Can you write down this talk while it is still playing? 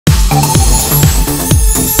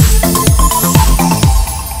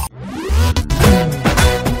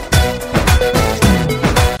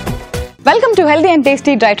healthy and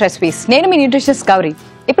tasty dry recipes. నేను మీ nutritionist Gauri.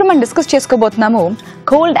 ఇప్పుడు మనం డిస్కస్ చేసుకోబోతున్నాము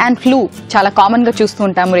కోల్డ్ అండ్ ఫ్లూ చాలా కామన్ గా చూస్తూ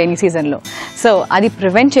ఉంటాము రైనీ సీజన్ లో. సో అది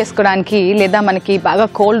ప్రివెంట్ చేసుకోవడానికి లేదా మనకి బాగా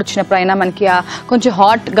కోల్డ్ వచ్చినప్పుడైనా మనకి కొంచెం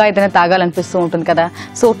హాట్ గా ఏదైనా తాగాలనిపిస్తూ ఉంటుంది కదా.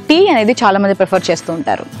 సో టీ అనేది చాలా మంది ప్రిఫర్ చేస్తూ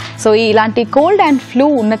ఉంటారు. సో ఇలాంటి కోల్డ్ అండ్ ఫ్లూ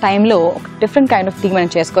ఉన్న టైంలో ఒక డిఫరెంట్ కైండ్ ఆఫ్ టీ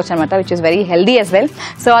మనం చేసుకోవచ్చు అనమాట, which is very healthy as well.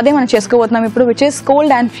 So అదే మనం చేసుకోబోతున్నాం ఇప్పుడు, which is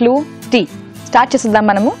cold and flu tea. Start చేసేద్దాం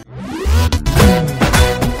మనము.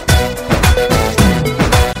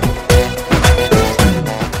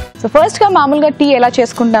 సో ఫస్ట్గా మామూలుగా టీ ఎలా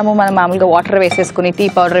చేసుకుంటాము, మనం మామూలుగా వాటర్ వేసేసుకుని టీ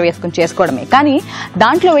పౌడర్ వేసుకుని చేసుకోవడమే. కానీ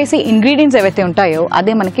దాంట్లో వేసే ఇంగ్రీడియంట్స్ ఏవైతే ఉంటాయో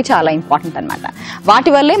అదే మనకి చాలా ఇంపార్టెంట్ అనమాట.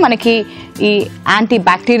 వాటి వల్లే మనకి ఈ యాంటీ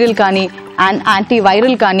బ్యాక్టీరియల్ కానీ యాంటీ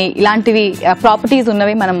వైరల్ కానీ ఇలాంటివి ప్రాపర్టీస్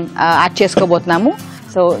ఉన్నవి మనం యాడ్ చేసుకోబోతున్నాము.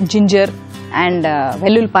 సో జింజర్ అండ్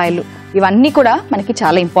వెల్లుల్లిపాయలు ఇవన్నీ కూడా మనకి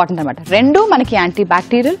చాలా ఇంపార్టెంట్ అనమాట. రెండు మనకి యాంటీ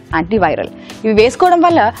బ్యాక్టీరియల్, యాంటీ వైరల్. ఇవి వేసుకోవడం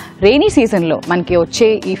వల్ల రెయినీ సీజన్లో మనకి వచ్చే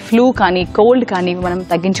ఈ ఫ్లూ కానీ కోల్డ్ కానీ మనం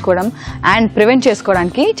తగ్గించుకోవడం అండ్ ప్రివెంట్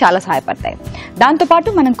చేసుకోవడానికి చాలా సహాయపడతాయి.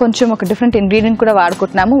 దాంతోపాటు మనం కొంచెం ఒక డిఫరెంట్ ఇంగ్రీడియంట్ కూడా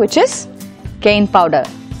వాడుకుంటున్నాము, which is Cain powder.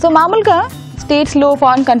 So మామూలుగా స్టేట్స్లో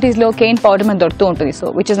ఫారిన్ కంట్రీస్లో కెయిన్ పౌడర్ మనకు దొరుకుతూ ఉంటుంది. So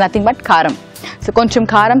which is nothing but కారం. సో కొంచెం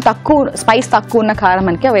కారం తక్కువ, స్పైస్ తక్కువ ఉన్న కారం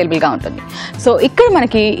మనకి అవైలబుల్గా ఉంటుంది. సో ఇక్కడ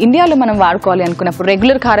మనకి ఇండియాలో మనం వాడుకోవాలి అనుకున్నప్పుడు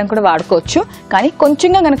రెగ్యులర్ కారం కూడా వాడుకోవచ్చు, కానీ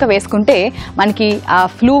కొంచెంగా కనుక వేసుకుంటే మనకి ఆ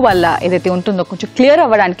ఫ్లూ వల్ల ఏదైతే ఉంటుందో కొంచెం క్లియర్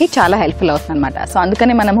అవ్వడానికి చాలా హెల్ప్ఫుల్ అవుతుంది అనమాట. సో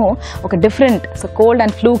అందుకని మనము ఒక different cold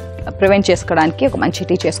and flu prevent చేసుకోవడానికి ఒక మంచి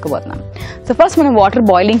టీ చేసుకోబోతున్నాం. సో ఫస్ట్ మనం వాటర్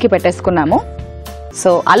బాయిలింగ్కి పెట్టేసుకున్నాము.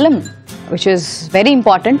 సో అల్లం, which is very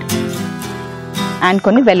important, and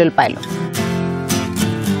కొన్ని వెల్లుల్లిపాయలు.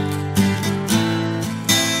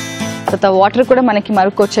 తర్వాత వాటర్ కూడా మనకి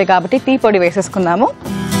మరుగుకొచ్చాయి కాబట్టి టీ పొడి వేసేసుకుందాము.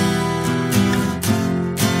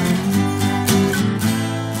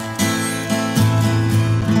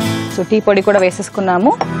 సో టీ పొడి కూడా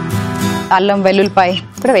వేసేసుకున్నాము. అల్లం వెల్లుల్లిపాయ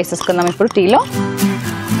కూడా వేసేసుకుందాం. ఇప్పుడు టీలో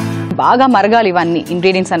బాగా మరగాలి ఇవన్నీ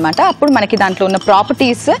ఇంగ్రీడియంట్స్ అనమాట. అప్పుడు మనకి దాంట్లో ఉన్న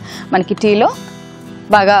ప్రాపర్టీస్ మనకి టీలో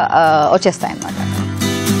బాగా వచ్చేస్తాయి అన్నమాట.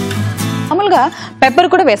 మామూలుగా పెప్పర్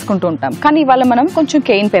కూడా వేసుకుంటూ ఉంటాం, కానీ ఇవాళ మనం కొంచెం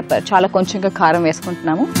కెయిన్ పెప్పర్, చాలా కొంచెంగా కారం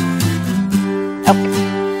వేసుకుంటున్నాము. ఓకే,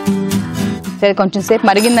 సరే కొంచెం సేపు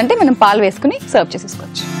మరిగిందంటే మనం పాలు వేసుకుని సర్వ్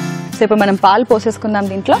చేసేసుకోవచ్చు. సో ఇప్పుడు మనం పాలు పోసేసుకుందాం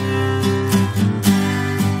దీంట్లో.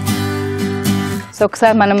 సో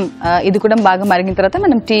ఒకసారి మనం ఇది కూడా బాగా మరిగిన తర్వాత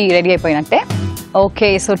మనం టీ రెడీ అయిపోయినట్టే. ఓకే,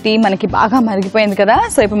 సో టీ మనకి బాగా మరిగిపోయింది కదా.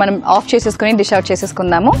 సో ఇప్పుడు మనం ఆఫ్ చేసేసుకుని డిష్ అవుట్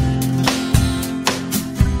చేసేసుకుందాము.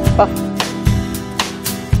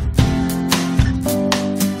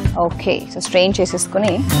 ఓకే, సో స్ట్రెయిన్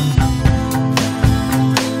చేసేసుకుని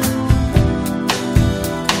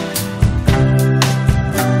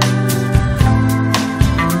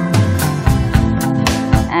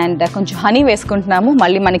అండ్ కొంచెం హనీ వేసుకుంటున్నాము.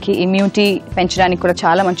 మళ్ళీ మనకి ఇమ్యూనిటీ పెంచడానికి కూడా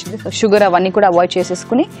చాలా మంచిది. సో షుగర్ అవన్నీ కూడా అవాయిడ్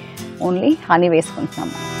చేసేసుకుని only honey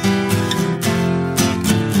వేసుకుంటున్నాము.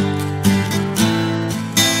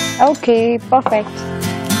 Okay, perfect.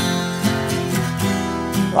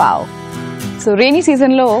 Wow. So rainy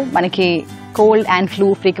సీజన్లో మనకి కోల్డ్ అండ్ ఫ్లూ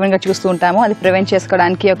ఫ్రీక్వెంట్గా చూస్తూ ఉంటాము. అది ప్రివెంట్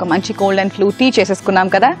చేసుకోవడానికి ఒక మంచి కోల్డ్ అండ్ ఫ్లూ టీ చేసేసుకున్నాం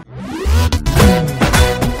కదా.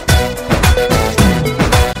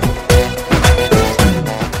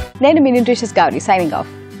 నేను మీ nutritionist Gauri, signing off.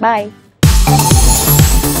 Bye.